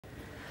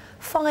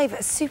5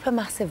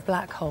 supermassive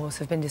black holes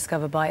have been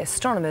discovered by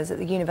astronomers at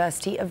the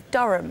University of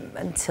Durham.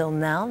 Until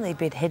now, they've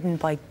been hidden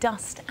by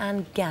dust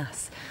and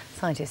gas.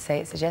 Scientists say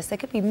it suggests there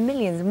could be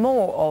millions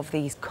more of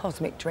these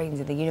cosmic drains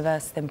in the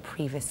universe than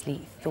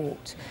previously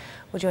thought.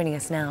 Well, joining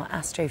us now,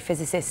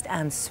 astrophysicist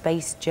and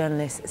space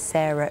journalist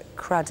Sarah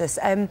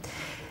Cruddas.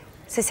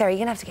 So, Sarah, you're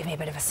going to have to give me a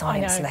bit of a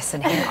science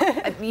lesson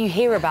here. You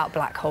hear about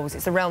black holes.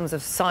 It's the realms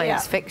of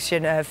science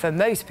fiction for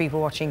most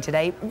people watching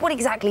today. What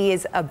exactly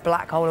is a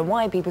black hole, and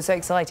why are people so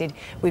excited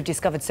we've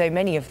discovered so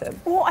many of them?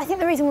 Well, I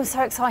think the reason we're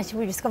so excited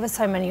we've discovered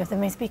so many of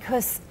them is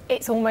because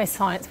it's almost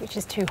science which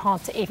is too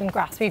hard to even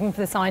grasp, even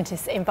for the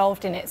scientists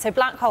involved in it. So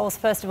black holes,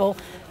 first of all,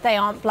 they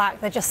aren't black.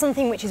 They're just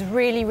something which is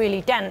really,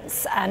 really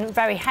dense and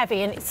very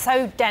heavy, and it's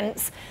so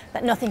dense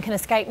that nothing can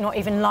escape, not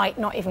even light,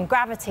 not even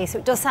gravity. So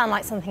it does sound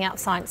like something out of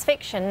science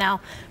fiction. Now,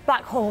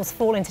 black holes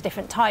fall into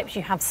different types.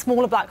 You have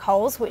smaller black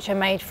holes, which are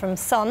made from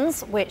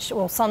suns,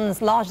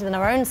 suns larger than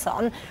our own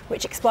sun,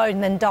 which explode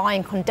and then die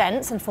and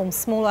condense and form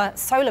smaller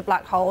solar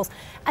black holes.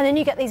 And then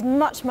you get these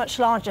much, much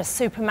larger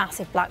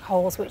supermassive black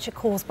holes, which are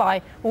caused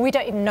by, well, we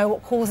don't even know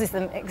what causes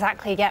them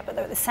exactly yet, but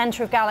they're at the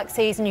center of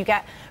galaxies, and you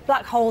get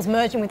black holes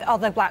merging with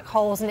other black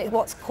holes, and it's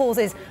what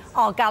causes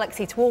our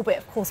galaxy to orbit.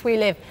 Of course, we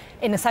live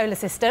in the solar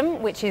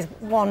system, which is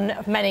one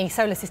of many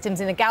solar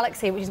systems in a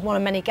galaxy, which is one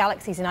of many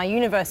galaxies in our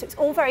universe. So it's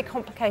all very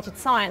complicated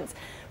science.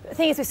 But the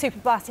thing is, with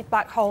supermassive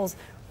black holes,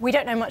 we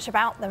don't know much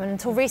about them, and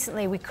until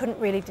recently we couldn't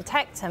really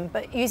detect them.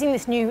 But using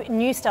this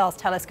new STARS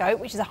telescope,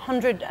 which is a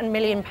 £100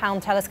 million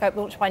telescope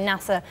launched by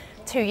NASA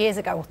 2 years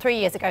ago, or 3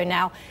 years ago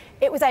now,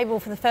 it was able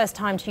for the first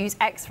time to use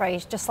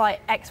X-rays, just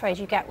like X-rays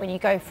you get when you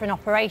go for an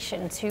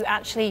operation, to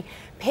actually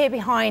peer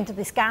behind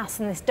this gas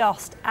and this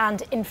dust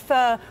and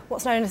infer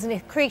what's known as an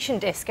accretion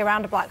disk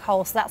around a black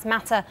hole. So that's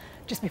matter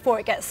just before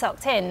it gets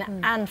sucked in.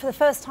 And for the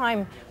first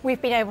time,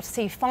 we've been able to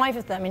see 5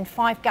 of them in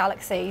 5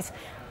 galaxies.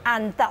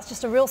 And that's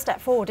just a real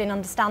step forward in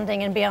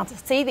understanding and being able to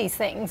see these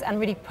things and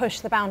really push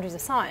the boundaries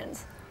of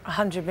science.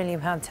 £100 million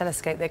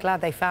telescope, they're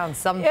glad they found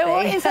something. Yeah,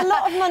 well, it's a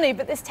lot of money,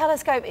 but this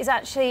telescope is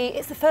actually,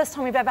 it's the first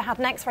time we've ever had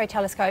an X-ray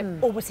telescope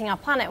orbiting our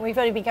planet. We've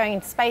only been going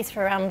into space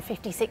for around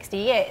 50, 60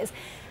 years.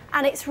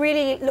 And it's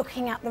really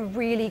looking at the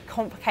really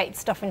complicated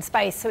stuff in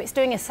space. So it's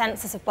doing a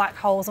census of black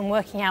holes and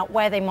working out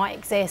where they might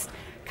exist.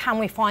 Can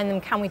we find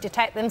them? Can we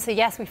detect them? So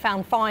yes, we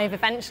found 5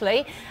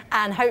 eventually,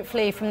 and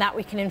hopefully from that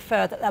we can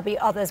infer that there'll be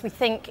others. We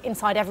think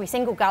inside every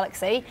single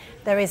galaxy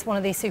there is one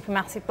of these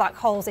supermassive black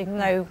holes, even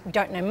though we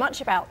don't know much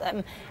about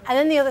them. And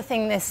then the other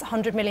thing this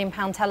 £100 million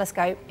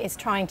telescope is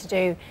trying to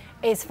do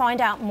is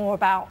find out more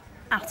about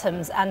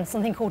atoms and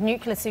something called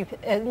nuclear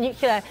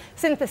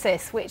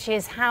synthesis, which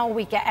is how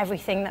we get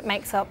everything that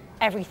makes up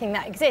everything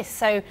that exists.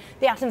 So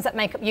the atoms that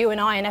make up you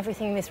and I and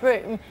everything in this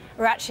room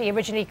were actually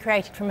originally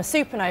created from a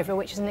supernova,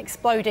 which is an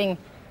exploding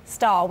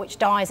star which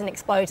dies and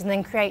explodes and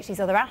then creates these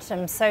other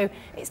atoms. So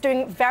it's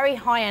doing very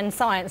high-end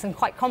science and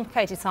quite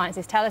complicated science,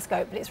 this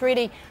telescope, but it's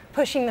really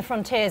pushing the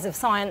frontiers of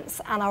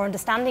science and our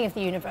understanding of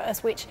the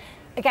universe, which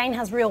again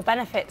has real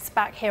benefits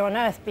back here on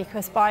Earth,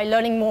 because by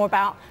learning more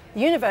about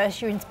the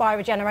universe you inspire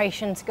a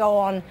generation to go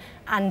on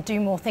and do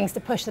more things to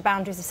push the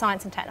boundaries of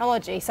science and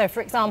technology. So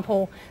for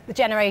example, the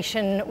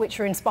generation which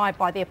were inspired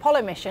by the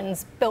Apollo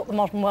missions built the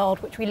modern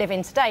world which we live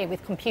in today,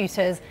 with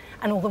computers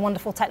and all the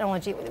wonderful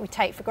technology that we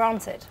take for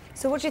granted.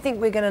 So what do you think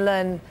we're going to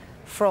learn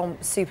from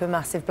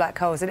supermassive black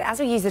holes? And as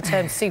we use the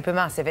term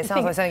supermassive, it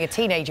sounds like something a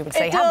teenager would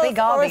say. How big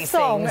are these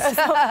things?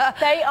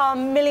 They are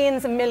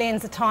millions and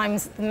millions of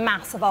times the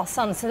mass of our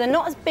sun. So they're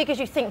not as big as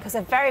you think, because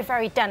they're very,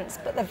 very dense,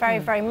 but they're very,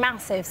 very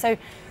massive. So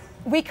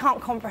we can't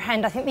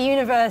comprehend. I think the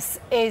universe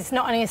is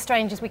not only as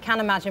strange as we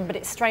can imagine, but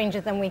it's stranger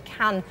than we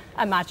can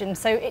imagine.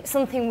 So it's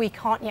something we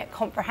can't yet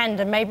comprehend,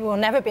 and maybe we'll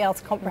never be able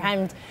to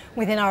comprehend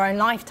within our own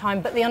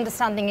lifetime. But the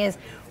understanding is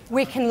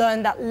we can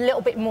learn that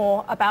little bit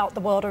more about the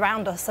world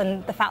around us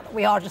and the fact that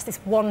we are just this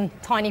one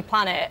tiny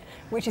planet,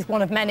 which is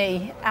one of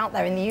many out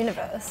there in the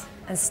universe.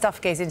 And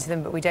stuff goes into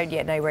them, but we don't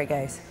yet know where it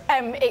goes.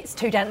 It's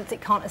too dense,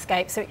 it can't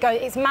escape. So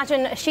it's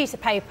imagine a sheet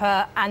of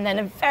paper and then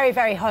a very,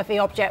 very heavy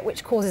object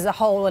which causes a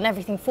hole, and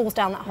everything falls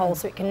down that hole,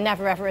 so it can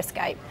never, ever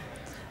escape.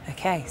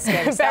 Okay,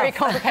 scary stuff. Very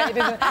complicated,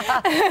 isn't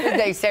it?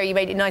 No, Sarah, you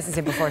made it nice and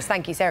simple for us.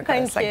 Thank you, Sarah.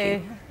 Thank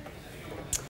you.